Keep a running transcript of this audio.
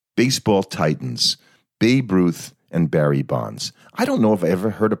baseball titans, Babe Ruth and Barry Bonds. I don't know if I ever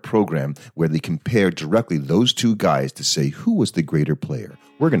heard a program where they compared directly those two guys to say who was the greater player.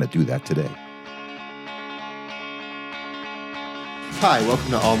 We're going to do that today. Hi, welcome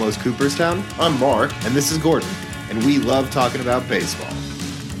to Almost Cooperstown. I'm Mark, and this is Gordon, and we love talking about baseball.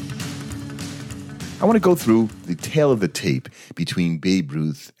 I want to go through the tale of the tape between Babe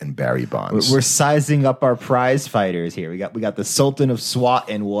Ruth and Barry Bonds. We're sizing up our prize fighters here. We got the Sultan of SWAT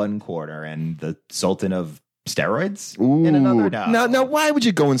in one corner and the Sultan of steroids in another. Now, why would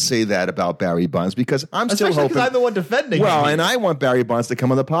you go and say that about Barry Bonds? Because I'm still Especially hoping. because I'm the one defending Well, him. and I want Barry Bonds to come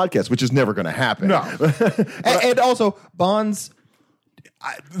on the podcast, which is never going to happen. No. and also, Bonds,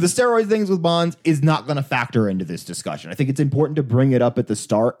 the steroid things with Bonds is not going to factor into this discussion. I think it's important to bring it up at the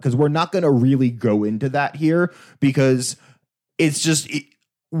start because we're not going to really go into that here because it's just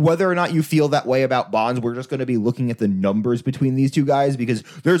whether or not you feel that way about Bonds, we're just going to be looking at the numbers between these two guys because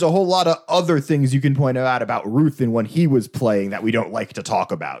there's a whole lot of other things you can point out about Ruth and when he was playing that we don't like to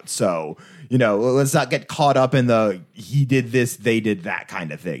talk about. So, let's not get caught up in the he did this, they did that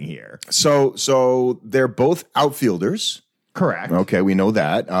kind of thing here. So they're both outfielders. Correct. Okay, we know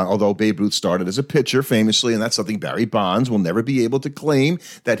that. Although Babe Ruth started as a pitcher famously, and that's something Barry Bonds will never be able to claim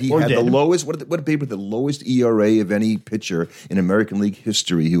that he had the lowest. What did Babe Ruth the lowest ERA of any pitcher in American League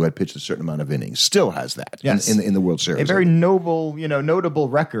history who had pitched a certain amount of innings? Still has that. Yes. in the World Series. A very notable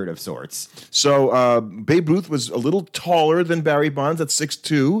record of sorts. So Babe Ruth was a little taller than Barry Bonds at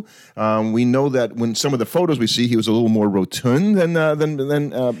 6'2". We know that when some of the photos we see, he was a little more rotund than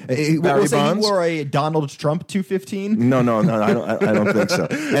Barry Bonds. He wore a Donald Trump 215. No, I don't think so.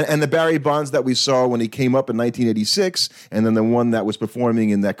 And the Barry Bonds that we saw when he came up in 1986, and then the one that was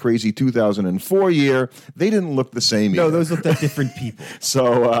performing in that crazy 2004 year, they didn't look the same either. No, those looked like different people.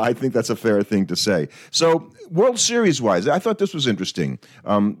 So I think that's a fair thing to say. So World Series-wise, I thought this was interesting.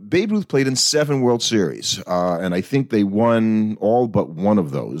 Babe Ruth played in 7 World Series, and I think they won all but one of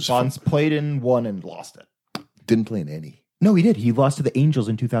those. Bonds played in one and lost it. Didn't play in any. No, he did. He lost to the Angels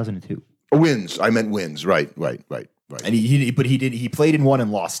in 2002. Wins. I meant wins. Right. And he played in one and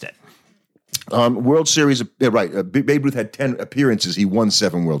lost it. World Series, right. Babe Ruth had 10 appearances. He won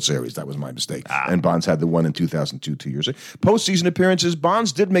 7 World Series. That was my mistake. And Bonds had the one in 2002, 2 years ago. Postseason appearances,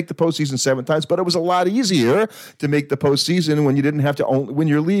 Bonds did make the postseason 7 times, but it was a lot easier to make the postseason when you didn't have to win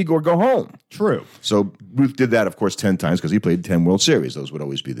your league or go home. True. So Ruth did that, of course, 10 times because he played 10 World Series. Those would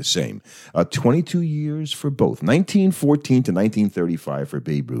always be the same. 22 years for both. 1914 to 1935 for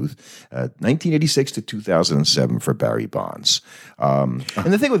Babe Ruth. 1986 to 2007 for Barry Bonds. And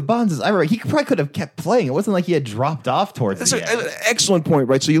the thing with Bonds is, he probably could have kept playing. It wasn't like he had dropped off towards the end. That's an excellent point,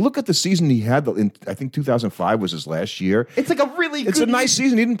 right? So you look at the season he had. I think 2005 was his last year. It's like it's a nice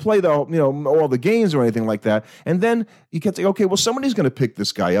season. He didn't play all the games or anything like that. And then you kept saying, okay, well, somebody's going to pick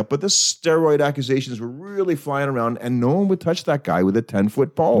this guy up. But the steroid accusations were really flying around, and no one would touch that guy with a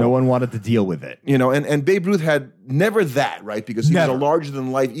 10-foot pole. No one wanted to deal with it. And Babe Ruth had never that, right? Because he was a larger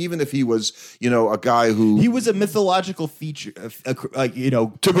than life, even if he was, a guy who he was a mythological feature,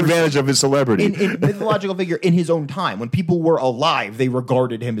 took advantage of his celebrity. In mythological figure in his own time. When people were alive, they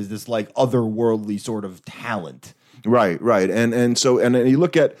regarded him as this otherworldly sort of talent. Right. And so you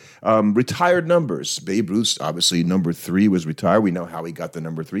look at retired numbers. Babe Ruth, obviously, number 3 was retired. We know how he got the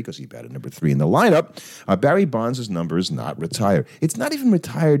number 3 because he batted number 3 in the lineup. Barry Bonds' number is not retired. It's not even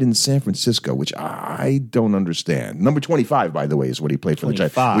retired in San Francisco, which I don't understand. Number 25, by the way, is what he played for the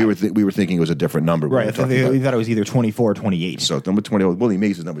Giants. We were thinking it was a different number. Right. We thought it was either 24 or 28. So number 20, Willie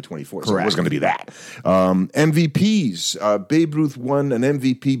Mays is number 24. Correct. So it was going to be that. MVPs. Babe Ruth won an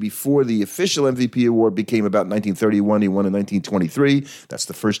MVP before the official MVP award became about 1931. He won in 1923. That's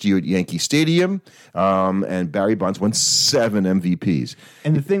the first year at Yankee Stadium. And Barry Bonds won 7 MVPs.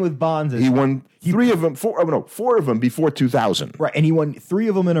 And the thing with Bonds is he won 4 of them before 2000. Right, and he won 3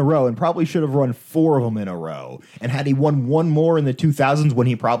 of them in a row and probably should have run 4 of them in a row. And had he won one more in the 2000s when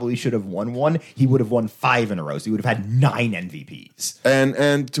he probably should have won one, he would have won 5 in a row. So he would have had 9 MVPs.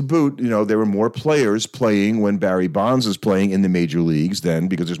 And to boot, there were more players playing when Barry Bonds was playing in the major leagues then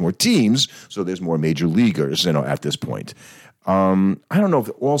because there's more teams, so there's more major leaguers, at this point. I don't know if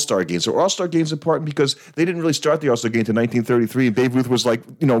the All-Star games are All-Star games important because they didn't really start the All-Star game until 1933, and Babe Ruth was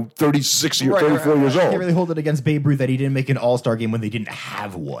 36 or 34 years old. I can't really hold it against Babe Ruth that he didn't make an All-Star game when they didn't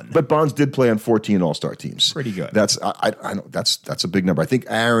have one. But Bonds did play on 14 All-Star teams. Pretty good. That's I know that's a big number. I think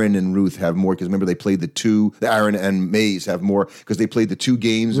Aaron and Ruth have more because remember they played Aaron and Mays have more because they played the 2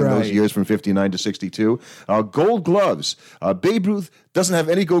 games in those years from 59 to 62. Gold gloves. Babe Ruth doesn't have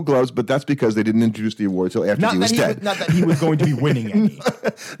any gold gloves, but that's because they didn't introduce the award until after he was dead. Not that he was going going to be winning any.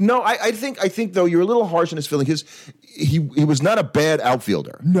 No, I think though you're a little harsh in his feeling. He was not a bad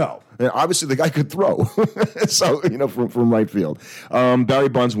outfielder. No. And obviously, the guy could throw. So, from right field. Barry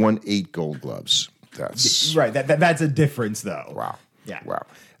Bonds won 8 Gold Gloves. That's right. That's a difference, though. Wow. Yeah. Wow.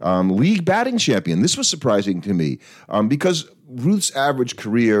 League batting champion. This was surprising to me because Ruth's average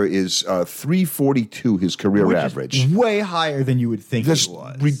career is 342, his career average. Way higher than you would think That's it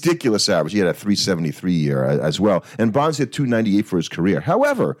was. ridiculous average. He had a 373 year as well. And Bonds hit 298 for his career.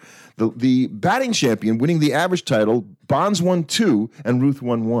 However, the batting champion winning the average title, Bonds won 2 and Ruth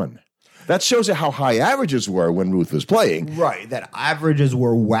won 1. That shows you how high averages were when Ruth was playing. Right, that averages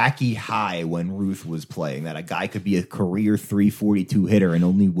were wacky high when Ruth was playing. That a guy could be a career 342 hitter and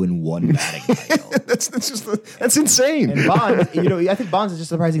only win 1 batting title. That's insane. And Bonds, I think Bonds is just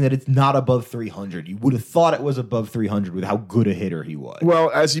surprising that it's not above 300. You would have thought it was above 300 with how good a hitter he was.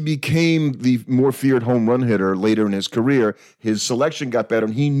 Well, as he became the more feared home run hitter later in his career, his selection got better,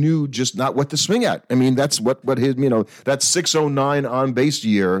 and he knew just not what to swing at. I mean, that's what his that 609 on base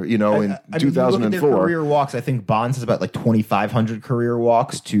year, in 2004. Look at their career walks. I think Bonds has about like 2,500 career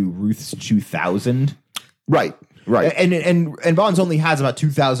walks to Ruth's 2,000. Right. And Bonds only has about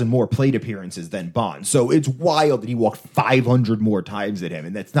 2,000 more plate appearances than Bonds. So it's wild that he walked 500 more times than him.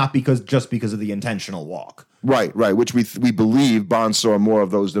 And that's not just because of the intentional walk. Right, which we believe Bonds saw more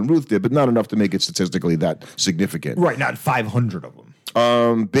of those than Ruth did, but not enough to make it statistically that significant. Right, not 500 of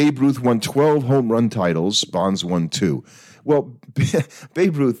them. Babe Ruth won 12 home run titles. Bonds won 2. Well,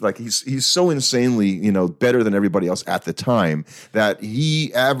 Babe Ruth, he's so insanely, better than everybody else at the time that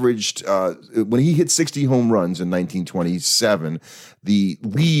he averaged when he hit 60 home runs in 1927, the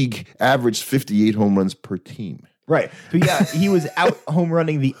league averaged 58 home runs per team. Right. So yeah, he was out home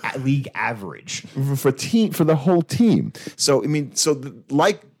running the league average for the whole team. So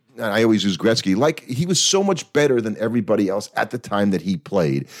I always use Gretzky. He was so much better than everybody else at the time that he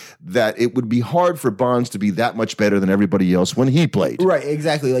played that it would be hard for Bonds to be that much better than everybody else when he played. Right,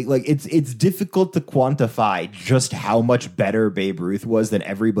 exactly. It's difficult to quantify just how much better Babe Ruth was than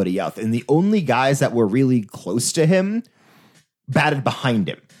everybody else. And the only guys that were really close to him batted behind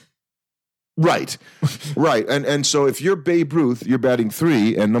him. Right. And so if you're Babe Ruth, you're batting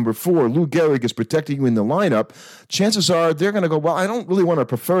 3, and number 4, Lou Gehrig is protecting you in the lineup, chances are they're going to go, well, I don't really want to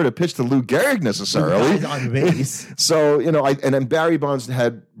prefer to pitch to Lou Gehrig necessarily. He's on base. So, and then Barry Bonds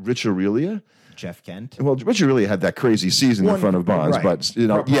had Rich Aurelia. Jeff Kent. Well, Rich Aurelia had that crazy season in front of Bonds, right. But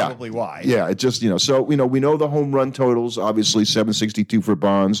probably why. Yeah, it just so we know the home run totals. Obviously, 762 for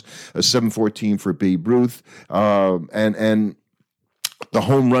Bonds, 714 for Babe Ruth, and the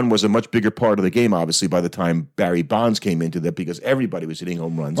home run was a much bigger part of the game, obviously, by the time Barry Bonds came into that because everybody was hitting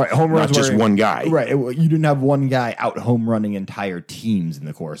home runs, right? Home runs, not just one guy. Right. You didn't have one guy out home running entire teams in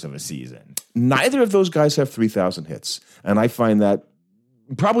the course of a season. Neither of those guys have 3,000 hits, and I find that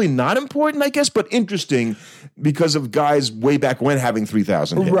probably not important, I guess, but interesting because of guys way back when having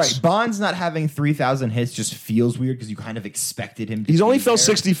 3,000 hits. Right. Bonds not having 3,000 hits just feels weird because you kind of expected him to. He's only fell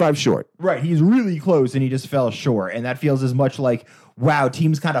 65 short. Right. He's really close, and he just fell short, and that feels as much like, wow,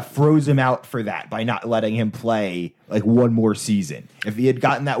 teams kind of froze him out for that by not letting him play one more season. If he had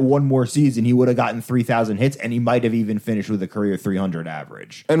gotten that one more season, he would have gotten 3,000 hits, and he might have even finished with a career 300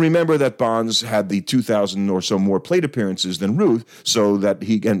 average. And remember that Bonds had the 2,000 or so more plate appearances than Ruth, so that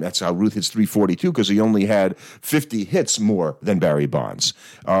and that's how Ruth hits 342 because he only had 50 hits more than Barry Bonds.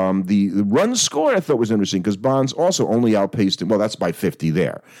 The run score I thought was interesting because Bonds also only outpaced him. Well, that's by 50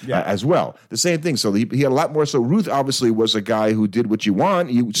 there as well. The same thing. So he had a lot more. So Ruth obviously was a guy who did what you want.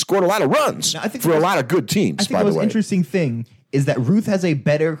 He scored a lot of runs for a lot of good teams, by the way. Interesting thing is that Ruth has a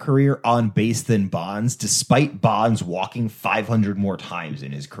better career on base than Bonds, despite Bonds walking 500 more times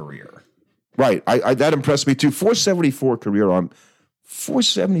in his career. Right. I that impressed me too. 474 career on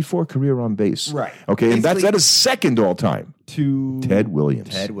base. Right. Okay, and that is second all time to Ted Williams.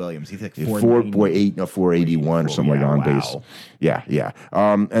 He's like 481 or something on base. Yeah.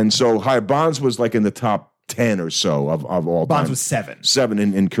 And so Bonds was in the top 10 or so of all time. Bonds was 7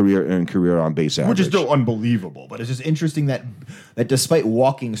 in career on base average, which is still unbelievable. But it's just interesting that despite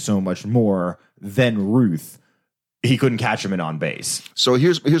walking so much more than Ruth, he couldn't catch him in on base. So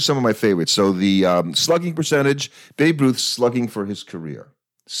here's some of my favorites. So the slugging percentage, Babe Ruth slugging for his career,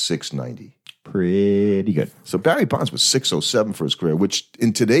 690. Pretty good. So Barry Bonds was 607 for his career, which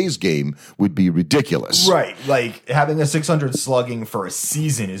in today's game would be ridiculous. Right. Having a 600 slugging for a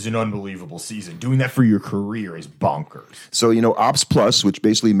season is an unbelievable season. Doing that for your career is bonkers. So, Ops Plus, which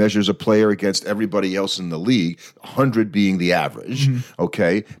basically measures a player against everybody else in the league, 100 being the average,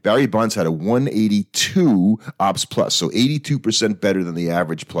 okay? Barry Bonds had a 182 Ops Plus, so 82% better than the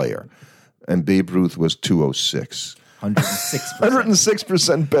average player. And Babe Ruth was 206. 106%.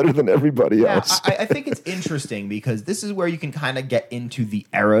 106% better than everybody else. I think it's interesting because this is where you can kind of get into the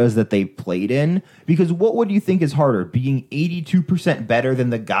eras that they played in. Because what would you think is harder, being 82% better than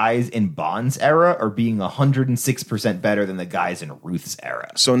the guys in Bond's era or being 106% better than the guys in Ruth's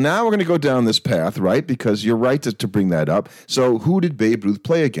era? So now we're going to go down this path, right? Because you're right to bring that up. So who did Babe Ruth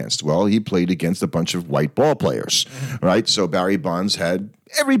play against? Well, he played against a bunch of white ball players, right? So Barry Bonds had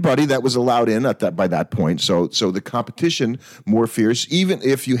everybody that was allowed in by that point. So the competition more fierce, even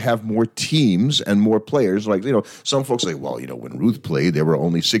if you have more teams and more players. Like, some folks say, well, when Ruth played, there were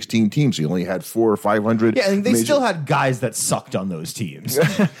only 16 teams. He only had 400 or 500. Yeah, and they still had guys that sucked on those teams.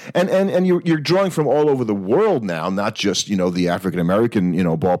 and you're drawing from all over the world now, not just, the African American,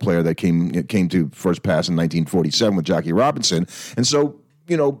 ball player that came to first pass in 1947 with Jackie Robinson. And so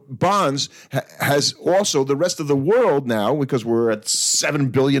Bonds has also the rest of the world now, because we're at 7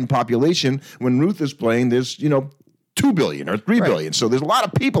 billion population. When Ruth is playing, there's 2 billion or 3 billion. So there's a lot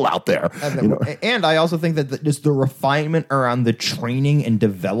of people out there. And I also think that just the refinement around the training and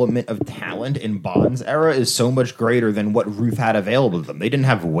development of talent in Bond's era is so much greater than what Ruth had available to them. They didn't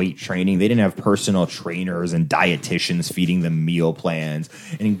have weight training. They didn't have personal trainers and dietitians feeding them meal plans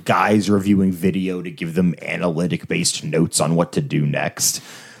and guys reviewing video to give them analytic-based notes on what to do next.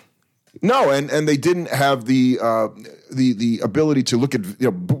 No, and they didn't have the ability to look at,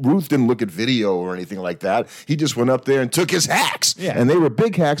 Ruth didn't look at video or anything like that. He just went up there and took his hacks. Yeah. And they were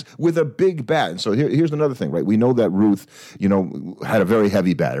big hacks with a big bat. And so here's another thing, right? We know that Ruth, had a very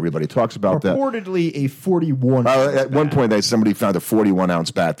heavy bat. Everybody talks about that. Reportedly a 41 at one point, somebody found a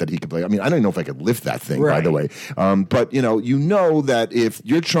 41-ounce bat that he could play. I mean, I don't even know if I could lift that thing, by the way. But, that if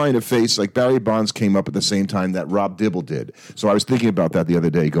you're trying to face, like Barry Bonds came up at the same time that Rob Dibble did. So I was thinking about that the other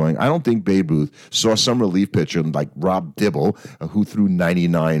day going, I don't think Babe Ruth saw some relief pitcher like Rob Dibble, who threw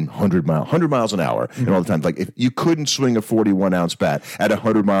 99, 100 miles an hour, and all the time. Like, if you couldn't swing a 41-ounce bat at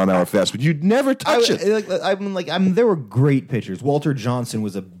 100-mile-an-hour fastball, you'd never touch it. There were great pitchers. Walter Johnson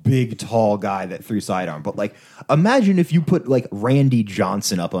was a big, tall guy that threw sidearm. But imagine if you put Randy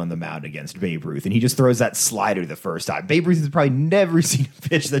Johnson up on the mound against Babe Ruth, and he just throws that slider the first time. Babe Ruth has probably never seen a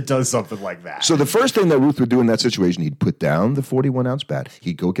pitch that does something like that. So the first thing that Ruth would do in that situation, he'd put down the 41-ounce bat.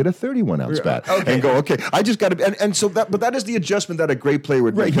 He'd go get a 31-ounce bat and go, okay, I just got to. And so but that is the adjustment that a great player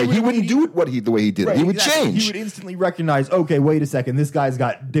would make. He wouldn't do it the way he did it. He would change. He would instantly recognize, okay, wait a second, this guy's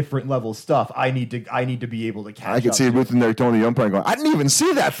got different level stuff. I need to be able to catch up. I could see Ruth in there, Tony the umpire, going, I didn't even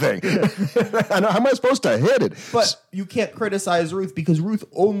see that thing. How am I supposed to hit it? But you can't criticize Ruth because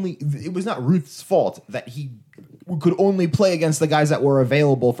it was not Ruth's fault that he could only play against the guys that were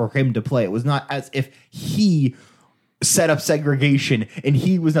available for him to play. It was not as if he set up segregation and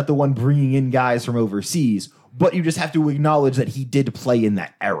he was not the one bringing in guys from overseas, but you just have to acknowledge that he did play in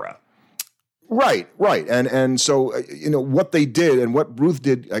that era. Right. And so, what they did and what Ruth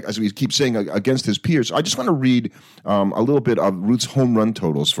did, as we keep saying, against his peers, I just want to read a little bit of Ruth's home run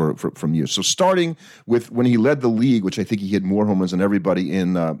totals from years. So starting with when he led the league, which I think he hit more home runs than everybody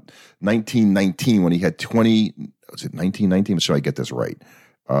in 1919 when he had 20, was it 1919? I'm sure I get this right.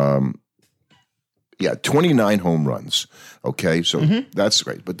 29 home runs. Okay, so that's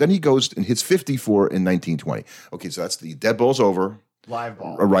great. But then he goes and hits 54 in 1920. Okay, so that's the dead ball's over. Live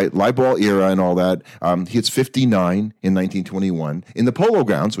ball. Right, live ball era and all that. He hits 59 in 1921. In the Polo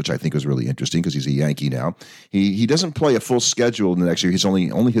Grounds, which I think was really interesting because he's a Yankee now, he doesn't play a full schedule in the next year. He's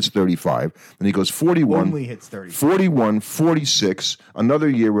only hits 35. Then he goes 41. Only hits 35. 41, 46. Another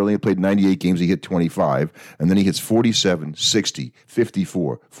year where he only played 98 games, he hit 25. And then he hits 47, 60,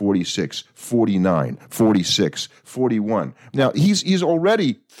 54, 46, 49, 46, 41. Now, he's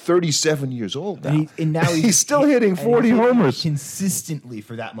already 37 years old now. And now he's still hitting 40 homers. Consistently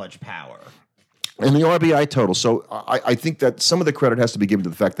for that much power. And the RBI total. So I think that some of the credit has to be given to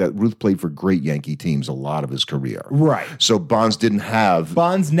the fact that Ruth played for great Yankee teams a lot of his career. Right. So Bonds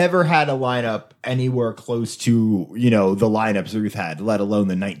never had a lineup anywhere close to, the lineups Ruth had, let alone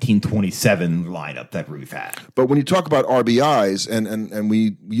the 1927 lineup that Ruth had. But when you talk about RBIs,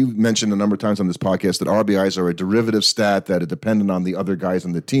 and you've mentioned a number of times on this podcast that RBIs are a derivative stat that are dependent on the other guys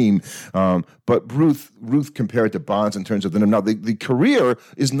on the team. But Ruth compared to Bonds in terms of the number. Now, the career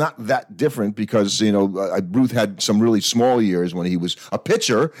is not that different because, Ruth had some really small years when he was a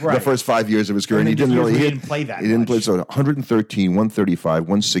pitcher the first 5 years of his career. And he didn't really hit. He didn't play that much. He didn't play. So 113, 135,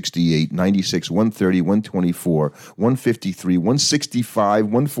 168, 96, 130, 124, 153, 165,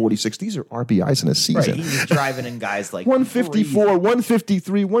 146. These are RBIs in a season. Right. He was driving in guys like 154,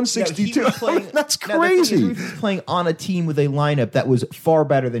 153, 162. That's crazy. Ruth was playing on a team with a lineup that was far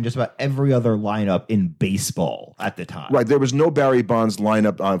better than just about every other lineup in baseball at the time. Right. There was no Barry Bonds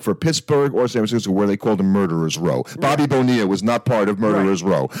lineup for Pittsburgh or San Francisco because of where they called him Murderer's Row. Bobby Bonilla was not part of Murderer's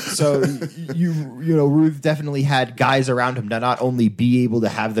Row. So you know, Ruth definitely had guys around him to not only be able to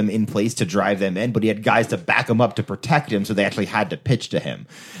have them in place to drive them in, but he had guys to back him up to protect him, so they actually had to pitch to him.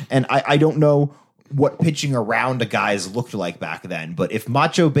 And I don't know what pitching around a guys looked like back then, but if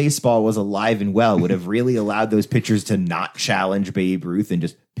Macho Baseball was alive and well, would have really allowed those pitchers to not challenge Babe Ruth and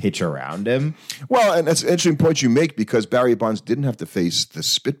just pitch around him. Well, and that's an interesting point you make, because Barry Bonds didn't have to face the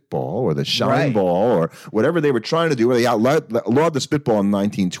spitball or the shine ball or whatever they were trying to do. They outlawed the spitball in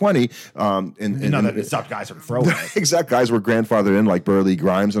 1920. None of it stopped guys from throwing it. Exact guys were grandfathered in, like Burley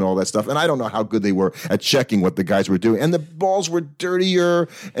Grimes and all that stuff. And I don't know how good they were at checking what the guys were doing. And the balls were dirtier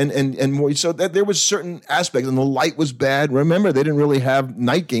and more. So that there was certain aspects, and the light was bad. Remember, they didn't really have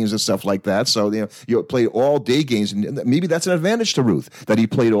night games and stuff like that. So you played all day games, and maybe that's an advantage to Ruth, that he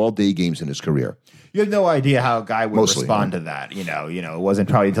played all day games in his career. You have no idea how a guy would respond to that. You know, it wasn't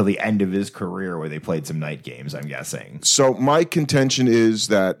probably until the end of his career where they played some night games, I'm guessing. So my contention is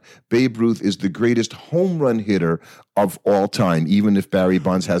that Babe Ruth is the greatest home run hitter of all time, even if Barry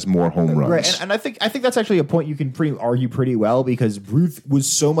Bonds has more home runs. Right, and I think that's actually a point you can argue pretty well, because Ruth was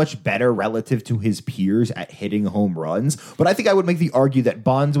so much better relative to his peers at hitting home runs. But I think I would make the argument that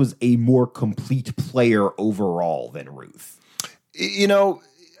Bonds was a more complete player overall than Ruth. You know,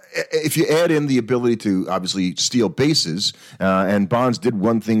 if you add in the ability to obviously steal bases, and Bonds didn't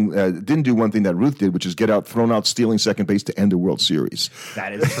do one thing that Ruth did, which is get out, thrown out, stealing second base to end a World Series.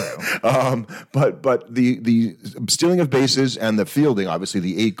 That is true. But the stealing of bases and the fielding, obviously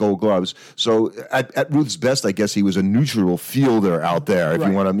the 8 Gold Gloves. So at Ruth's best, I guess he was a neutral fielder out there, if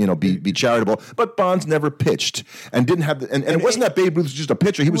you want to be charitable. But Bonds never pitched and didn't have and it wasn't that Babe Ruth was just a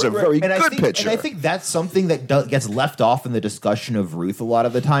pitcher. He was a very good pitcher. And I think that's something that gets left off in the discussion of Ruth a lot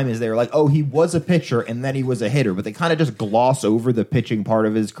of the time. Is they're like, oh, he was a pitcher and then he was a hitter, but they kind of just gloss over the pitching part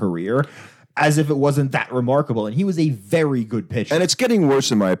of his career as if it wasn't that remarkable. And he was a very good pitcher. And it's getting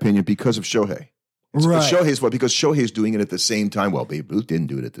worse, in my opinion, because of Shohei. Right. Shohei's because Shohei's doing it at the same time. Well, Babe Ruth didn't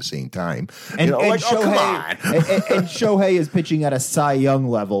do it at the same time. And Shohei, come on. and Shohei is pitching at a Cy Young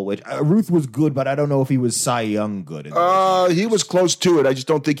level, which Ruth was good, but I don't know if he was Cy Young good. He was close to it. I just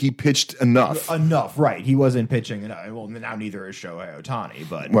don't think he pitched enough. Right. He wasn't pitching enough. Well, now neither is Shohei Ohtani.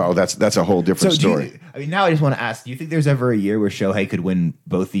 But well, that's a whole different story. Now I just want to ask, do you think there's ever a year where Shohei could win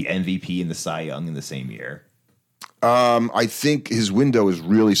both the MVP and the Cy Young in the same year? I think his window is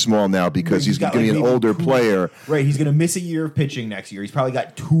really small now because he's going to be an older player. Right, he's going to miss a year of pitching next year. He's probably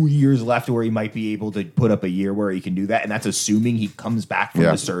got 2 years left where he might be able to put up a year where he can do that, and that's assuming he comes back from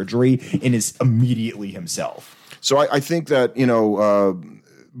the surgery and is immediately himself. So I think that,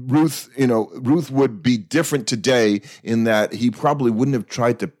 Ruth would be different today in that he probably wouldn't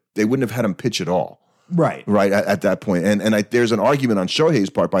have they wouldn't have had him pitch at all. Right. At that point. And there's an argument on Shohei's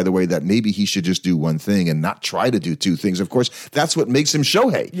part, by the way, that maybe he should just do one thing and not try to do two things. Of course, that's what makes him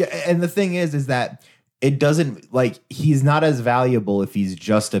Shohei. Yeah, and the thing is that it doesn't, he's not as valuable if he's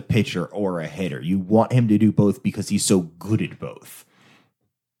just a pitcher or a hitter. You want him to do both because he's so good at both.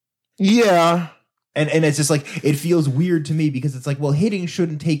 Yeah. And it's just it feels weird to me because it's well, hitting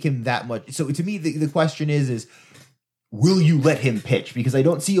shouldn't take him that much. So to me, the question is will you let him pitch? Because I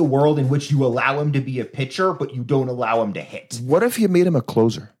don't see a world in which you allow him to be a pitcher, but you don't allow him to hit. What if you made him a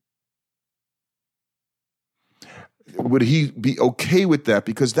closer? Would he be okay with that?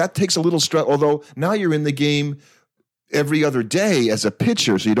 Because that takes a little stress. Although now you're in the game every other day as a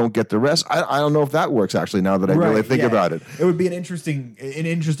pitcher, so you don't get the rest. I don't know if that works, actually, now that I really think about it. It would be an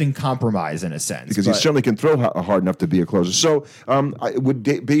interesting compromise in a sense. Because he certainly can throw hard enough to be a closer. So would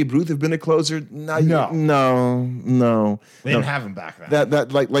Babe Ruth have been a closer? No. They didn't have him back then.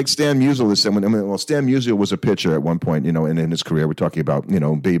 That like Stan Musial is someone. Stan Musial was a pitcher at one point, in his career. We're talking about,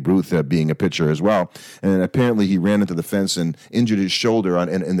 Babe Ruth being a pitcher as well. And apparently he ran into the fence and injured his shoulder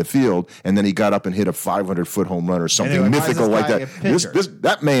in the field, and then he got up and hit a 500-foot home run or something mythical like that.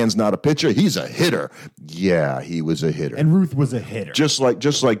 That man's not a pitcher. He's a hitter. Yeah, he was a hitter. And Ruth was a hitter. Just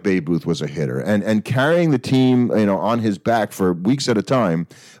like Babe Ruth was a hitter. And carrying the team, on his back for weeks at a time,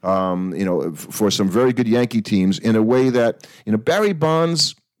 for some very good Yankee teams in a way that, Barry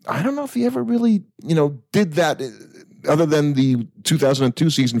Bonds, I don't know if he ever really, did that other than the 2002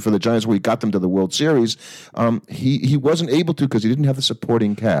 season for the Giants where he got them to the World Series. He wasn't able to because he didn't have the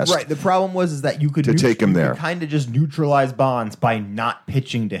supporting cast. Right. The problem was that you could take him there. Kind of just neutralize Bonds by not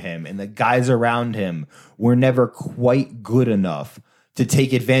pitching to him, and the guys around him were never quite good enough to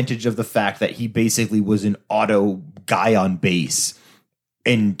take advantage of the fact that he basically was an auto guy on base.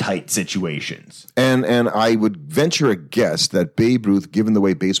 in tight situations. And I would venture a guess that Babe Ruth, given the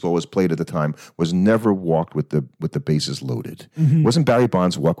way baseball was played at the time, was never walked with the bases loaded. Wasn't Barry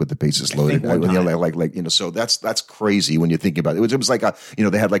Bonds walked with the bases loaded? So that's crazy when you think about it. It was like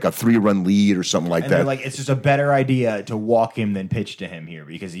they had like a 3-run lead or something like that. Like, it's just a better idea to walk him than pitch to him here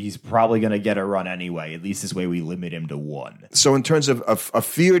because he's probably going to get a run anyway. At least this way we limit him to 1. So in terms of a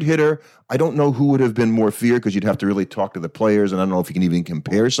feared hitter, I don't know who would have been more feared because you'd have to really talk to the players, and I don't know if you can even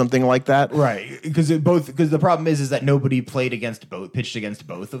compare something like that. Right, because the problem is that nobody pitched against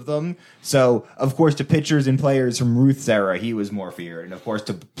both of them. So of course, to pitchers and players from Ruth's era, he was more feared, and of course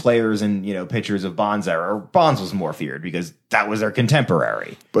to players and pitchers of Bonds' era, Bonds was more feared because that was their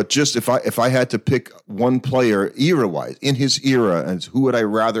contemporary. But just if I had to pick one player era-wise in his era, and who would I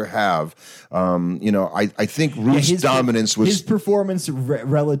rather have? I think Ruth's dominance was his performance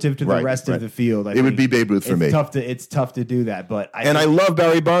relative to the rest of the field. It would be Babe Ruth for me. It's tough to do that, but I love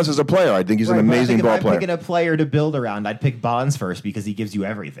Barry Bonds as a player. I think he's an amazing ball player. If I'm picking a player to build around, I'd pick Bonds first because he gives you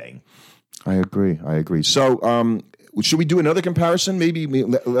everything. I agree. So, should we do another comparison? Maybe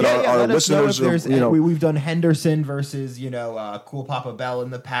let our listeners. We've done Henderson versus Cool Papa Bell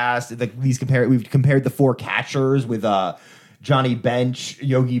in the past. We've compared the 4 catchers with Johnny Bench,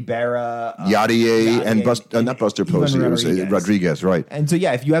 Yogi Berra, Yadier, and not Buster Posey, it was Rodriguez, right? And so,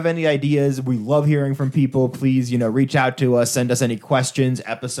 if you have any ideas, we love hearing from people. Please, reach out to us, send us any questions,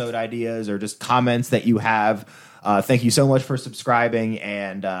 episode ideas, or just comments that you have. Thank you so much for subscribing,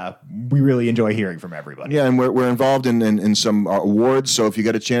 and we really enjoy hearing from everybody. Yeah, and we're involved in some awards, so if you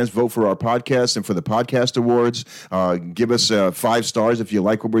get a chance, vote for our podcast and for the podcast awards. Give us 5 stars if you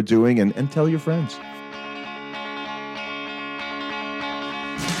like what we're doing, and tell your friends.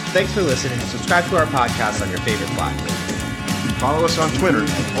 Thanks for listening. Subscribe to our podcast on your favorite platform. Follow us on Twitter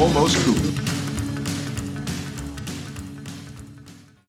at Almost Cooper.